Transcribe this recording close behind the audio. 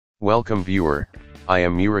Welcome viewer, I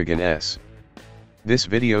am Murugan S. This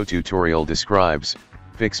video tutorial describes,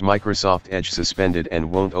 fix Microsoft Edge suspended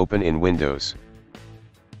and won't open in Windows.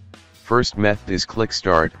 First method is click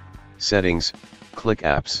Start, Settings, click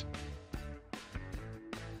Apps.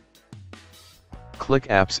 Click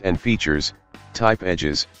Apps and Features, type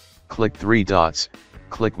Edges, click 3 dots,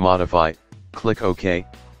 click Modify, click OK,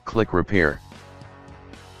 click Repair.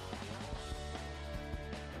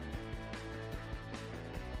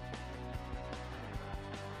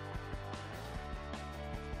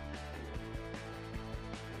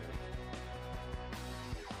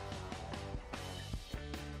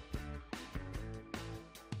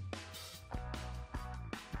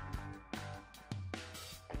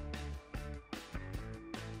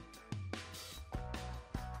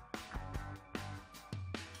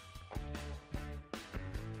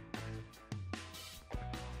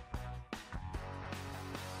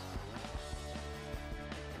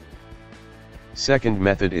 Second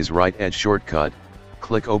method is right edge shortcut,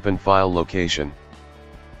 click Open File Location.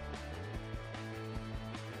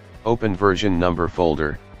 Open version number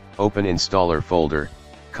folder, open installer folder,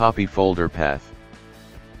 copy folder path.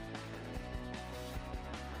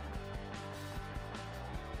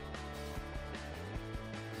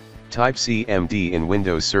 Type CMD in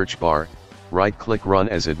Windows search bar, right-click Run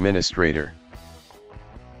as administrator.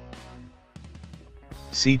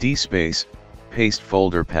 CD space, paste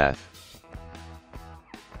folder path.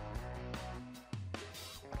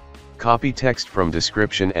 Copy text from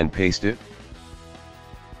description and paste it.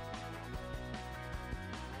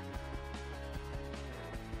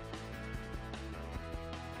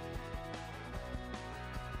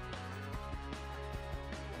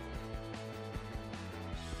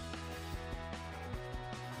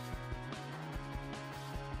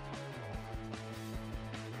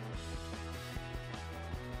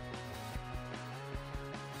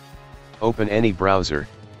 Open any browser,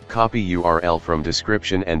 copy URL from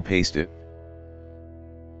description and paste it.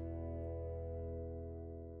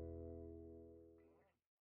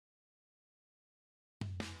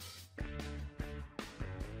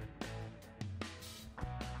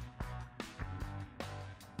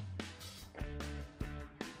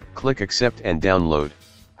 Click Accept and download.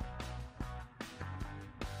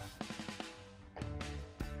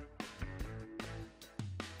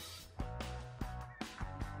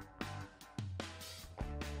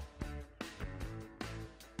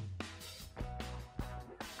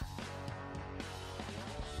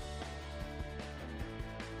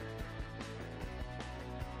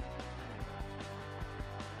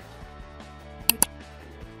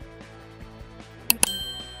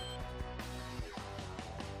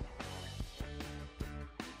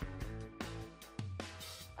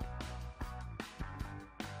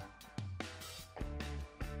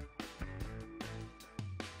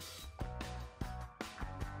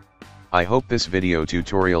 I hope this video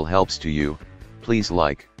tutorial helps to you. Please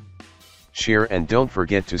like, share and don't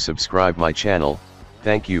forget to subscribe my channel.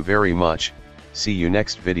 Thank you very much. See you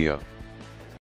next video.